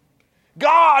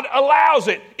 God allows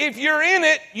it. If you're in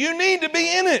it, you need to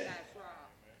be in it.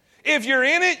 If you're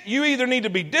in it, you either need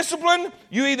to be disciplined,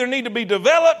 you either need to be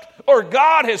developed, or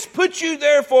God has put you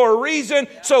there for a reason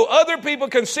so other people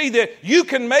can see that you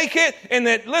can make it and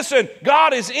that, listen,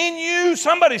 God is in you.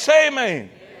 Somebody say amen.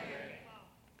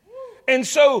 And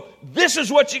so this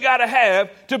is what you got to have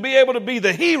to be able to be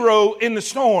the hero in the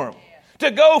storm.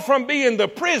 To go from being the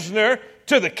prisoner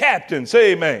to the captain.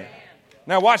 Say amen.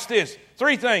 Now watch this.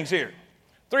 Three things here.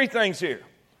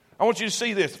 I want you to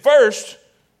see this. First,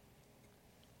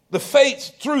 the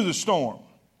faith through the storm.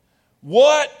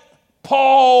 What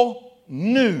Paul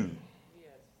knew.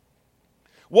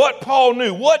 What Paul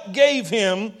knew. What gave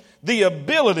him the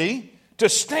ability to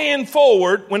stand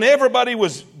forward when everybody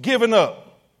was giving up?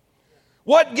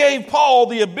 What gave Paul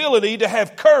the ability to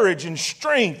have courage and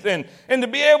strength and to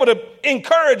be able to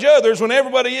encourage others when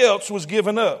everybody else was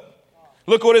giving up?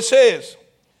 Look what it says.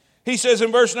 He says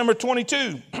in verse number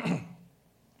 22,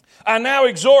 I now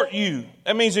exhort you.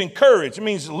 That means encourage. It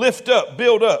means lift up,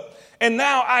 build up. And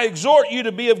now I exhort you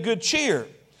to be of good cheer.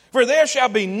 For there shall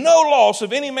be no loss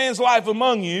of any man's life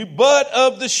among you, but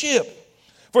of the ship.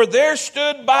 For there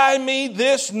stood by me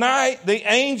this night the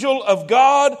angel of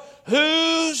God,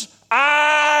 whose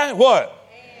I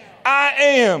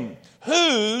am.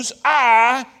 Whose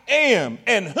I am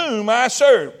and whom I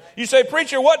serve. You say,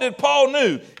 preacher, what did Paul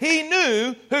knew? He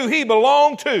knew who he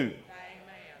belonged to. Amen.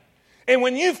 And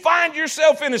when you find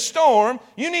yourself in a storm,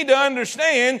 you need to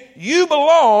understand you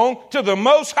belong to the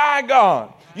Most High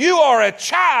God. You are a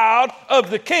child of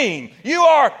the King. You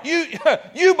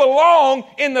belong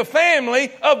in the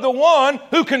family of the one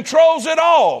who controls it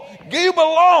all. You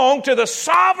belong to the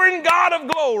sovereign God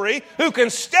of glory who can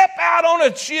step out on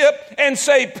a ship and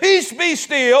say, peace be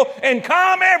still, and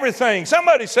calm everything.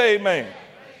 Somebody say amen.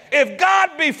 If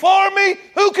God be for me,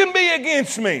 who can be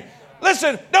against me?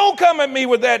 Listen, don't come at me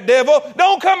with that devil.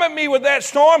 Don't come at me with that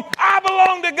storm. I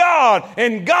belong to God,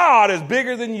 and God is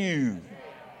bigger than you.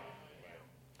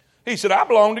 He said, I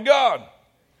belong to God.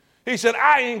 He said,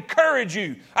 I encourage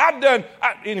you.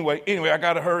 Anyway, I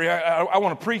got to hurry. I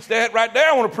want to preach that right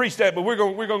there. I want to preach that, but we're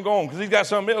going to go on because he's got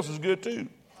something else that's good too.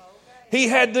 He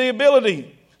had the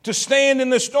ability to stand in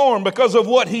the storm because of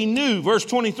what he knew. Verse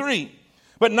 23.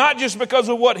 But not just because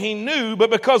of what he knew, but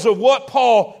because of what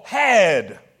Paul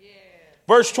had. Yeah.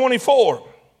 Verse 24.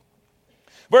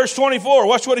 Verse 24,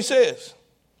 watch what he says.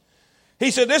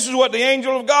 He said, this is what the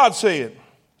angel of God said.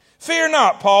 Fear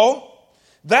not, Paul.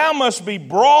 Thou must be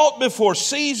brought before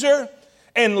Caesar,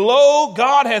 and lo,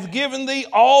 God hath given thee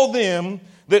all them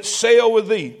that sail with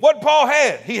thee. What Paul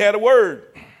had? He had a word.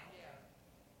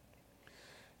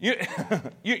 You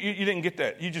didn't get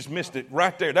that. You just missed it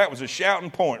right there. That was a shouting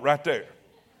point right there.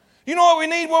 You know what we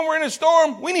need when we're in a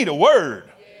storm? We need a word.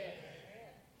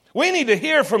 We need to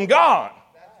hear from God.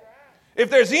 If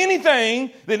there's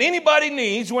anything that anybody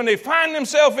needs when they find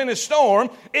themselves in a storm,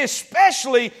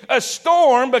 especially a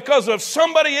storm because of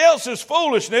somebody else's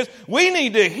foolishness, we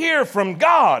need to hear from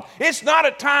God. It's not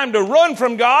a time to run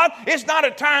from God. It's not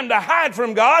a time to hide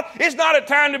from God. It's not a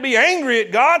time to be angry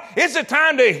at God. It's a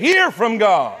time to hear from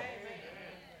God.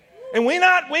 And we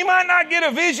might not get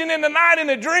a vision in the night in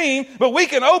a dream, but we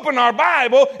can open our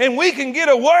Bible and we can get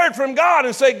a word from God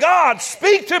and say, God,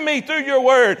 speak to me through your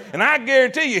word. And I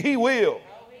guarantee you, he will.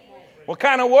 What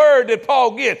kind of word did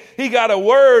Paul get? He got a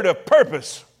word of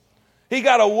purpose. He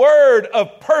got a word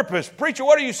of purpose. Preacher,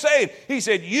 what are you saying? He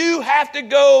said, you have to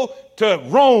go to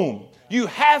Rome. You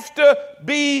have to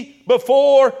be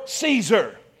before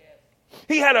Caesar.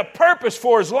 He had a purpose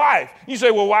for his life. You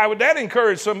say, well, why would that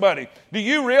encourage somebody? Do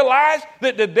you realize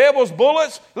that the devil's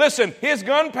bullets, listen, his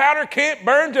gunpowder can't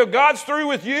burn till God's through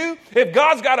with you? If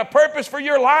God's got a purpose for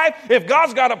your life, if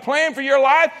God's got a plan for your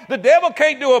life, the devil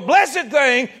can't do a blessed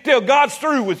thing till God's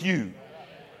through with you.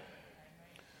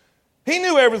 He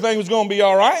knew everything was going to be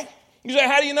all right. You say,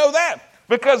 how do you know that?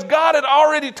 Because God had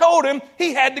already told him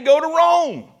he had to go to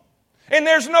Rome. And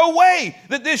there's no way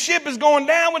that this ship is going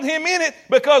down with him in it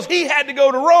because he had to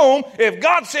go to Rome. If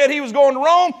God said he was going to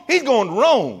Rome, he's going to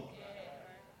Rome.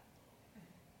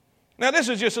 Now, this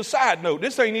is just a side note.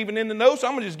 This ain't even in the notes.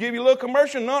 I'm going to just give you a little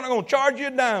commercial. No, I'm not going to charge you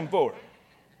a dime for it.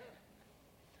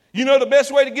 You know the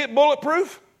best way to get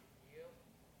bulletproof?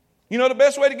 You know the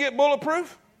best way to get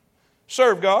bulletproof?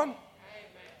 Serve God.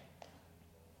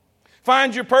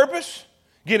 Find your purpose.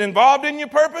 Get involved in your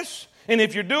purpose. And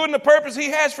if you're doing the purpose he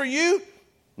has for you,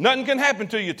 nothing can happen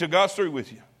to you till God's through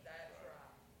with you.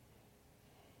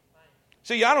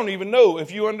 See, I don't even know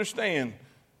if you understand.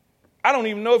 I don't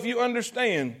even know if you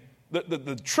understand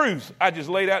the truth I just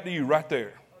laid out to you right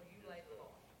there.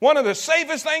 One of the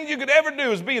safest things you could ever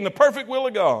do is be in the perfect will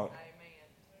of God.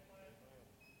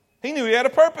 He knew he had a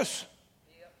purpose.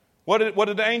 What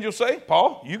did the angel say?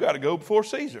 Paul, you got to go before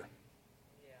Caesar.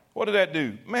 What did that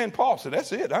do? Man, Paul said,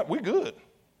 that's it. We're good.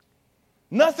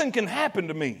 Nothing can happen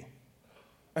to me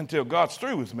until God's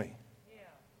through with me.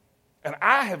 And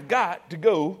I have got to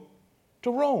go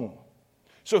to Rome.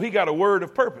 So he got a word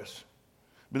of purpose.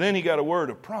 But then he got a word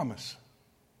of promise.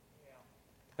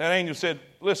 That angel said,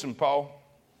 listen, Paul,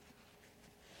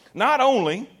 not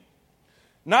only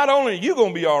are you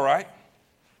going to be all right,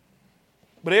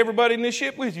 but everybody in this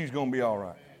ship with you is going to be all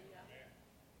right.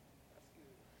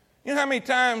 You know how many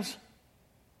times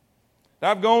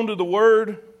I've gone to the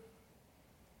Word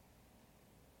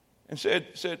and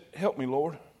said, help me,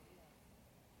 Lord.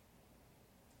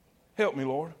 Help me,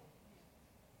 Lord.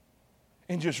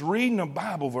 And just reading a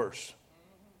Bible verse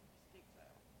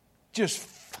just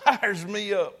fires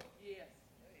me up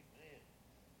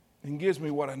and gives me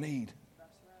what I need.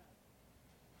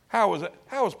 How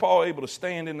was Paul able to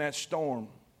stand in that storm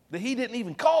that he didn't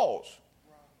even cause?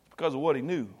 It's because of what he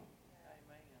knew.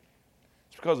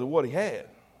 It's because of what he had.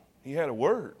 He had a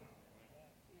word.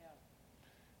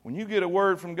 When you get a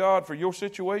word from God for your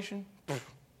situation,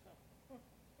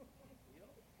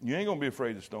 you ain't going to be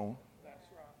afraid of the storm.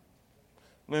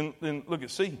 Then look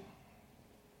at C.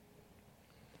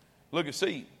 Look at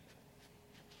C.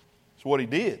 It's what he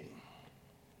did.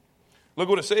 Look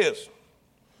what it says.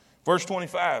 Verse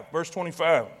 25.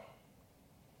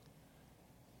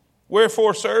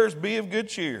 Wherefore, sirs, be of good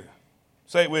cheer.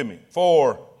 Say it with me.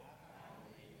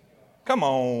 Come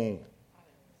on.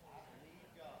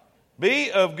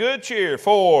 Be of good cheer.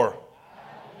 Come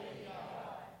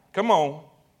on.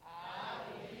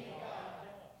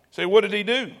 Say, what did he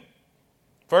do?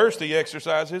 First, he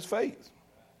exercised his faith.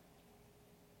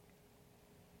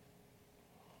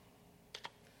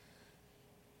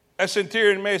 That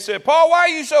centurion may have said, Paul, why are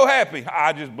you so happy?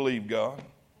 I just believe God.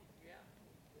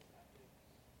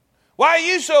 Why are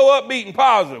you so upbeat and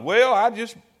positive? Well, I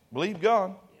just believe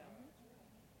God.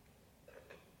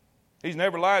 He's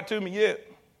never lied to me yet.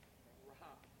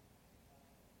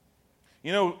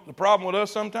 You know, the problem with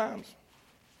us sometimes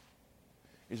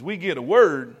is we get a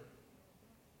word,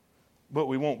 but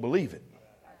we won't believe it.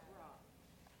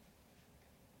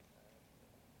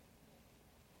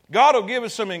 God will give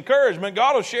us some encouragement.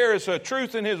 God will share us a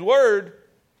truth in his word.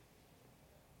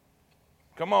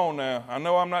 Come on now. I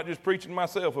know I'm not just preaching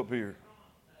myself up here.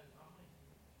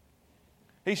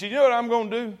 He said, you know what I'm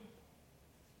going to do?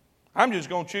 I'm just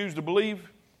going to choose to believe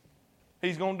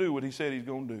he's going to do what he said he's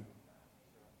going to do.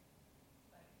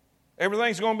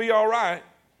 Everything's going to be all right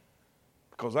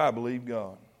because I believe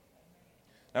God.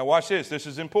 Now watch this. This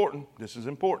is important. This is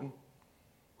important.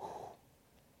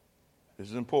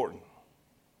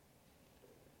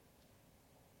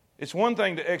 It's one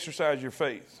thing to exercise your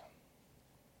faith,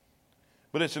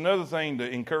 but it's another thing to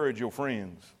encourage your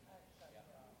friends.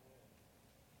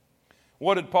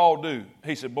 What did Paul do?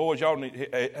 He said, boys, y'all need,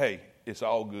 hey, it's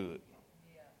all good.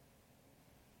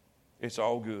 It's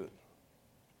all good.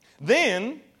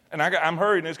 Then, and I'm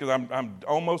hurrying this because I'm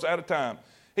almost out of time.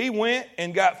 He went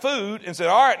and got food and said,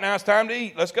 all right, now it's time to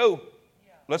eat. Let's go.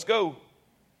 Let's go.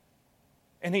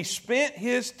 And he spent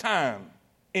his time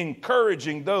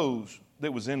encouraging those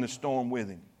that was in the storm with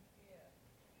him.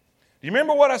 Do you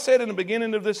remember what I said in the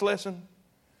beginning of this lesson?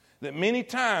 That many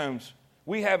times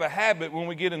we have a habit when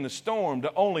we get in the storm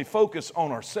to only focus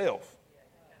on ourselves.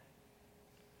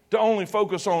 To only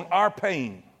focus on our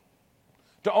pain.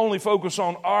 To only focus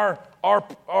on our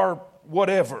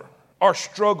whatever, our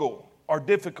struggle, our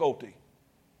difficulty.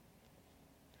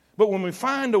 But when we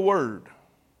find a word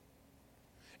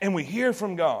and we hear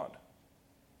from God,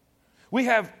 we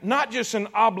have not just an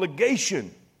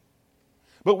obligation,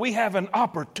 but we have an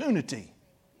opportunity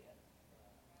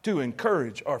to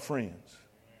encourage our friends.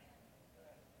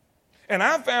 And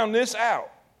I found this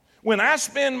out. When I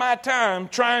spend my time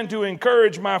trying to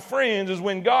encourage my friends is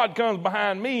when God comes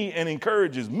behind me and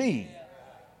encourages me.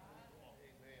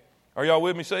 Are y'all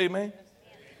with me? Say amen.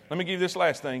 Let me give you this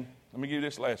last thing.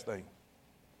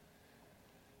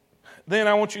 Then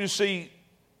I want you to see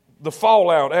the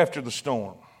fallout after the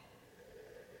storm.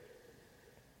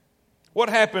 What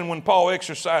happened when Paul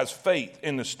exercised faith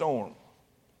in the storm?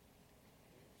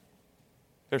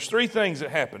 There's three things that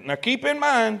happened. Now keep in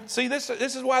mind, see, this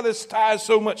is why this ties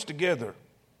so much together.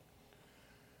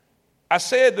 I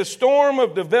said the storm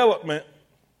of development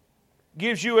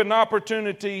gives you an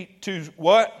opportunity to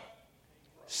what?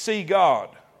 See God.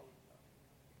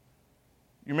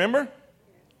 You remember?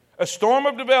 A storm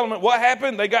of development. What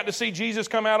happened? They got to see Jesus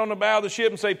come out on the bow of the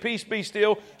ship and say, "Peace, be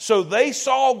still." So they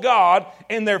saw God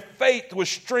and their faith was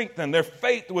strengthened. Their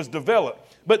faith was developed.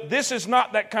 But this is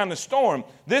not that kind of storm.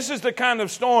 This is the kind of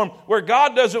storm where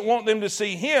God doesn't want them to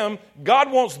see Him.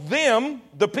 God wants them,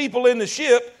 the people in the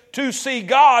ship, to see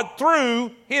God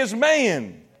through His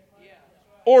man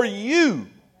or you.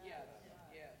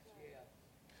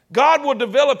 God will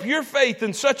develop your faith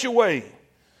in such a way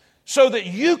so that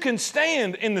you can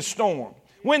stand in the storm.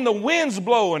 When the wind's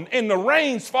blowing and the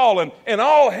rain's falling and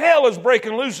all hell is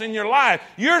breaking loose in your life,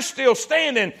 you're still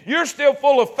standing. You're still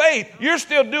full of faith. You're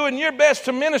still doing your best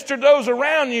to minister to those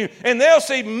around you. And they'll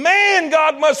see, man,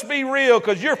 God must be real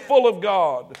because you're full of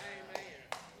God.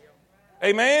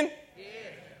 Amen?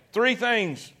 Three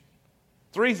things.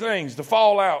 The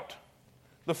fallout.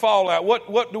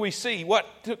 What do we see?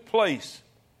 What took place?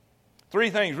 Three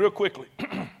things real quickly.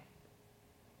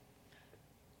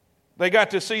 They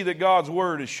got to see that God's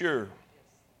word is sure.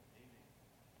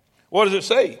 What does it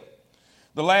say?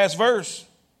 The last verse.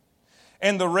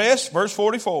 And the rest, verse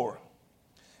 44.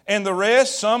 And the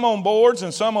rest, some on boards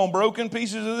and some on broken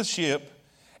pieces of the ship.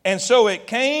 And so it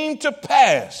came to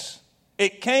pass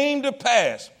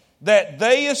that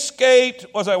they escaped,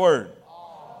 what's that word?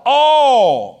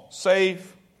 All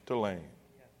safe to land.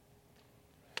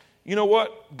 You know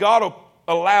what? God will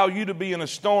allow you to be in a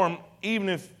storm even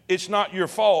if it's not your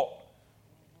fault,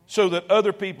 so that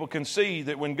other people can see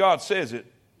that when God says it,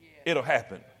 it'll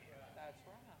happen.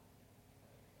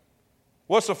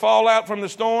 What's the fallout from the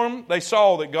storm? They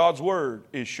saw that God's word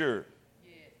is sure.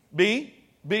 B,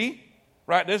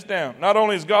 write this down. Not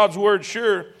only is God's word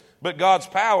sure, but God's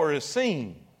power is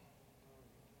seen.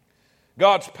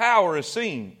 God's power is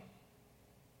seen.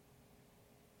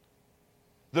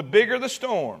 The bigger the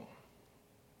storm,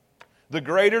 the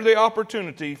greater the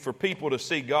opportunity for people to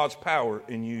see God's power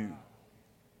in you.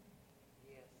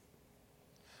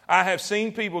 I have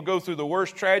seen people go through the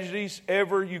worst tragedies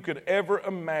you could ever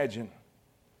imagine.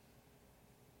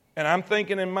 And I'm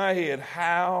thinking in my head,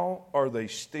 how are they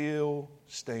still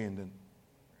standing?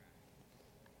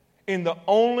 And the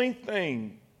only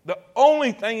thing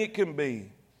it can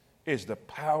be is the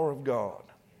power of God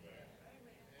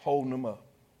holding them up.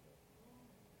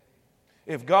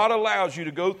 If God allows you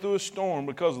to go through a storm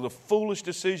because of the foolish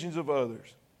decisions of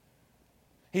others,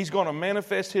 He's going to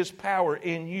manifest His power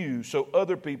in you so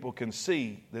other people can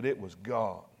see that it was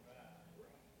God.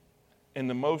 And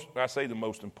the most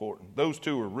important. Those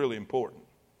two are really important.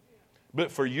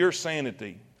 But for your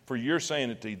sanity,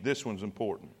 this one's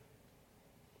important.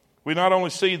 We not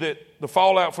only see that the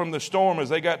fallout from the storm is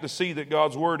they got to see that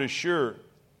God's word is sure,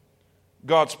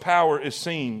 God's power is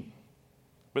seen,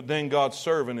 but then God's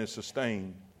servant is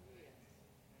sustained.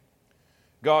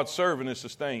 God's servant is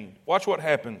sustained. Watch what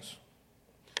happens.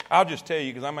 I'll just tell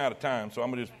you because I'm out of time, so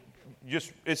I'm going to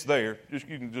just it's there. You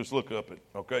can just look up it,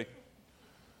 okay?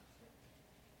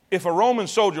 If a Roman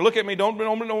soldier, look at me, don't be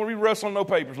rustling no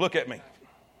papers. Look at me.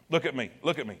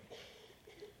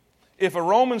 If a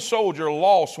Roman soldier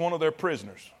lost one of their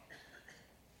prisoners,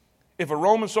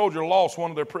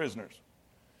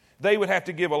 they would have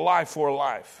to give a life for a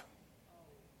life.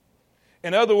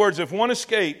 In other words, if one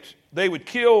escaped, they would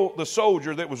kill the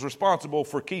soldier that was responsible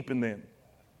for keeping them.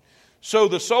 So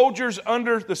the soldiers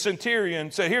under the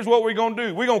centurion said, here's what we're going to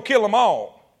do. We're going to kill them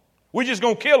all. We're just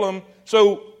going to kill them.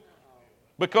 So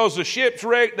because the ship's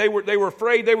wrecked, they were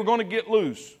afraid they were going to get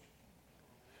loose.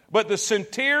 But the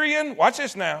centurion, watch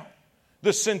this now.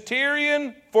 The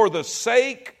centurion, for the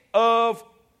sake of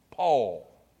Paul,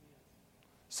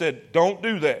 said, don't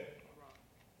do that.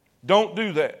 Don't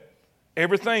do that.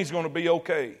 Everything's going to be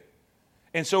okay.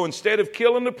 And so instead of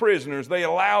killing the prisoners, they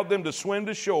allowed them to swim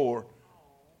to shore,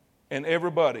 and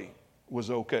everybody was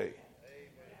okay.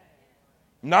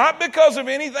 Not because of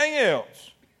anything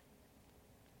else,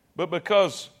 but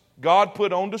because God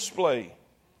put on display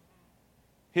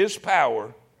His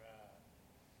power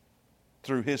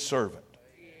through His servant.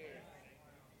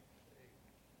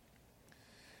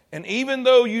 And even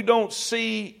though you don't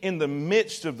see in the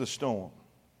midst of the storm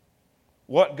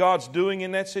what God's doing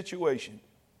in that situation,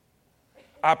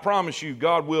 I promise you,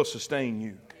 God will sustain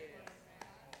you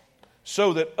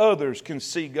so that others can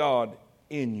see God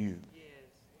in you.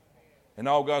 And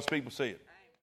all God's people see it.